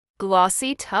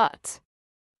Glossy Tut.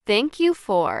 Thank you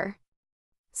for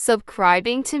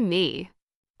subscribing to me.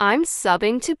 I'm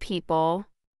subbing to people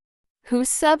who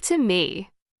sub to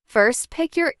me. First,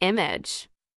 pick your image.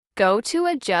 Go to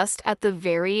Adjust at the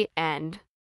very end.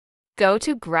 Go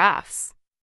to Graphs.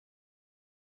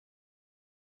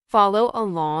 Follow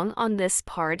along on this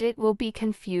part. It will be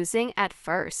confusing at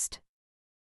first.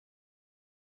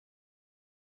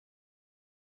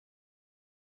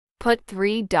 Put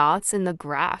 3 dots in the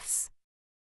graphs.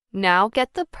 Now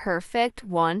get the perfect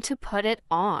one to put it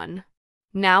on.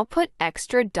 Now put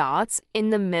extra dots in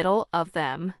the middle of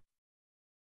them.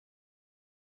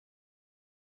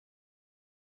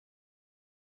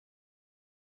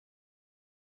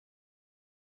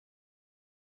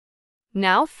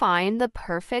 Now find the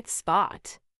perfect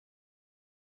spot.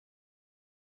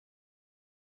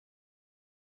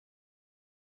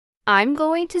 I'm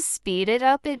going to speed it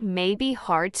up. It may be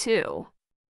hard to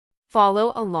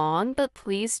follow along, but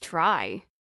please try.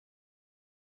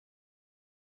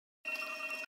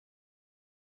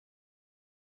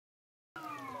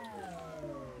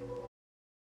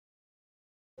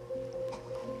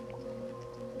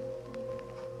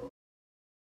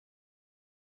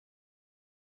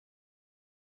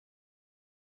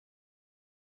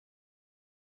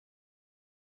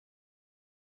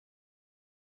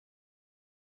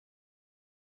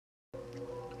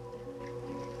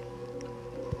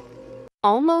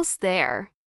 Almost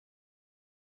there.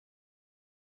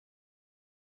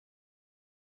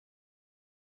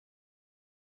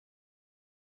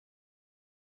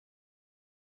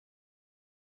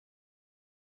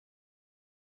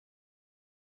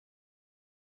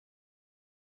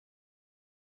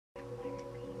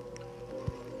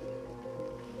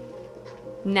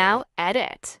 Now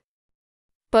edit.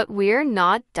 But we're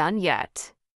not done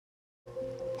yet.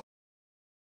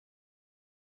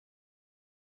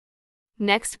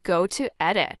 Next, go to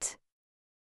Edit.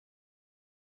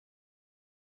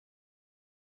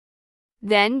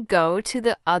 Then go to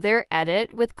the other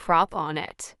edit with crop on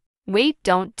it. Wait,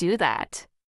 don't do that.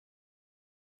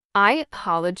 I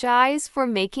apologize for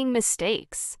making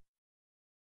mistakes.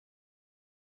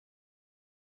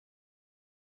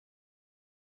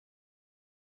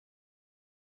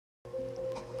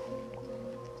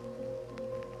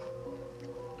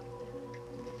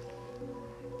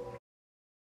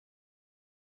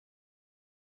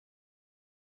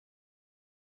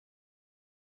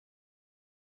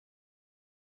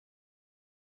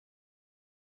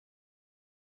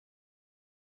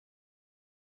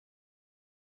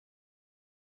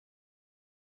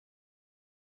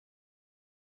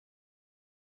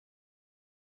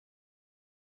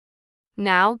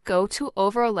 Now go to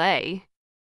Overlay.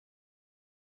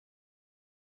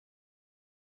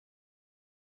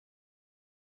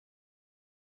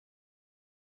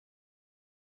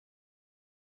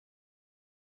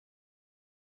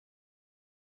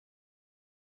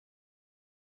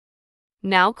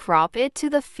 Now crop it to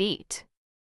the feet.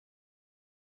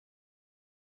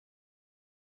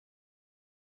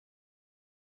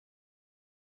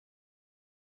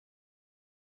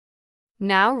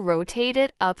 Now rotate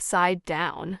it upside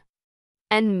down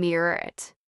and mirror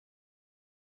it.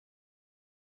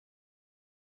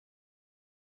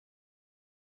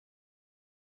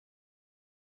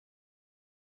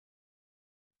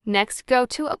 Next, go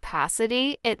to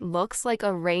opacity. It looks like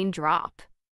a raindrop.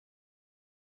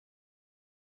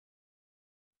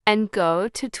 And go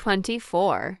to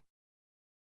 24.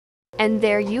 And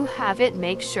there you have it.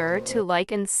 Make sure to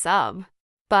like and sub.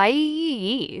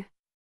 Bye.